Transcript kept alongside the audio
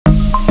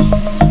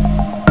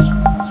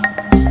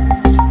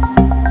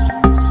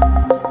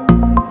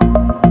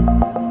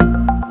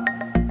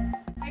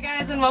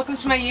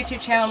to my YouTube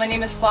channel. My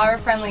name is Flower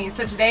Friendly.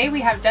 So today we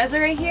have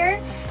Desiree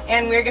here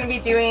and we're going to be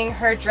doing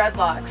her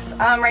dreadlocks.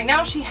 Right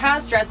now she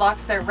has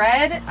dreadlocks. They're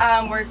red.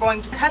 We're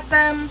going to cut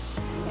them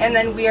and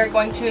then we are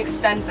going to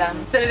extend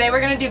them. So today we're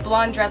going to do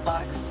blonde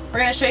dreadlocks. We're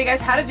going to show you guys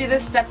how to do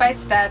this step by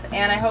step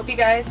and I hope you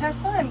guys have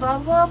fun. Blah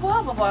blah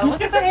blah blah blah.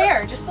 Look at the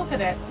hair. Just look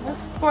at it.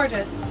 It's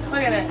gorgeous.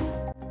 Look at it.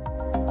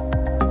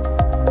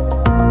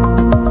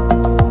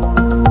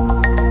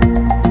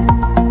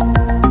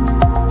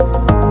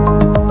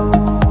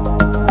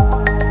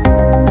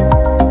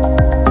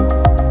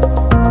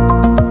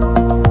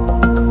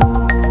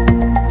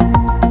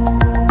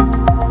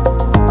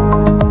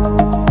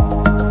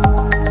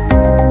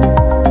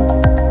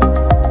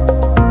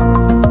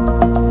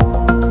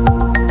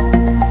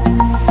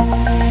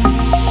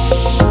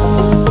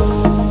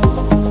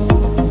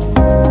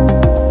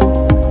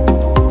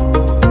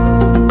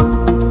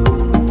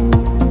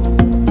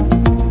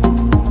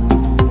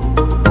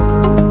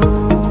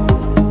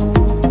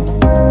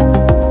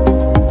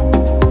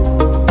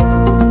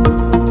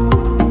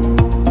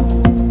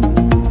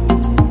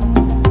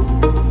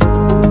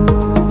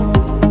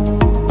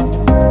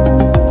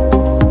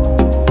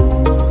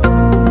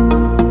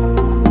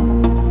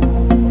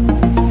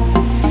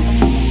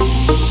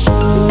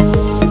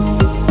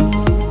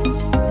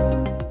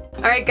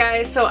 Alright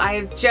guys, so I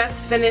have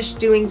just finished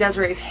doing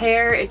Desiree's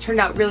hair. It turned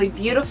out really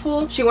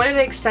beautiful. She wanted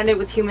to extend it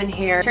with human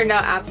hair. It turned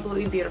out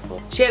absolutely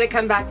beautiful. She had to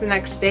come back the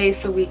next day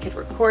so we could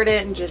record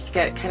it and just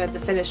get kind of the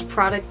finished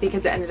product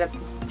because it ended up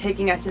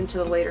taking us into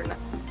the later night.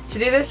 To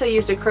do this I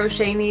used a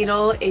crochet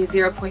needle, a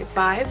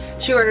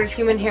 0.5. She ordered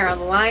human hair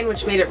online,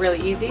 which made it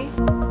really easy.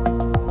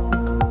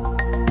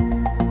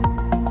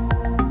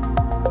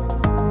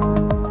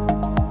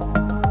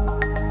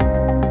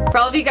 For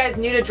all of you guys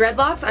new to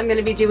dreadlocks, I'm going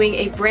to be doing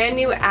a brand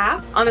new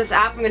app. On this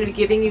app, I'm going to be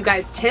giving you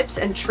guys tips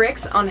and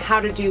tricks on how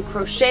to do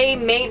crochet,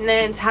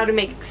 maintenance, how to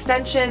make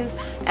extensions,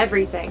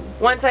 everything.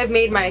 Once I've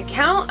made my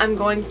account, I'm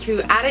going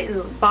to add it in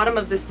the bottom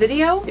of this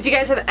video. If you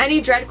guys have any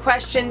dread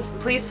questions,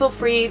 please feel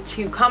free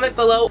to comment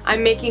below.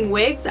 I'm making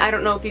wigs. I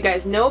don't know if you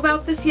guys know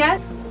about this yet.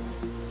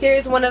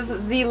 Here's one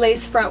of the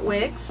lace front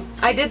wigs.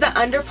 I did the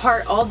under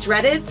part all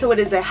dreaded, so it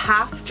is a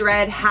half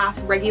dread, half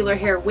regular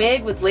hair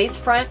wig with lace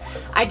front.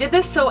 I did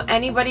this so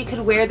anybody could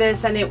wear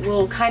this and it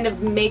will kind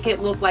of make it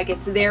look like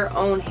it's their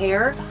own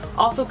hair.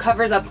 Also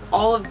covers up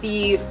all of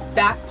the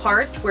back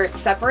parts where it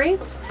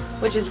separates,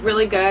 which is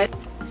really good.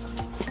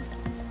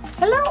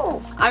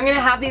 Hello! I'm going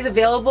to have these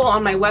available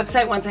on my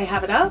website once I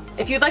have it up.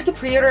 If you'd like to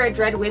pre-order a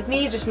dread with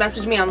me, just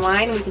message me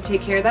online and we can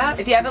take care of that.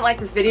 If you haven't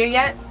liked this video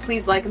yet,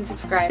 please like and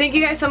subscribe. Thank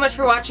you guys so much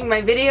for watching my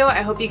video.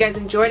 I hope you guys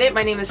enjoyed it.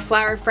 My name is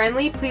Flower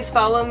Friendly. Please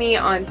follow me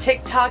on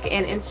TikTok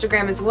and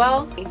Instagram as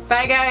well.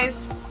 Bye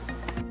guys!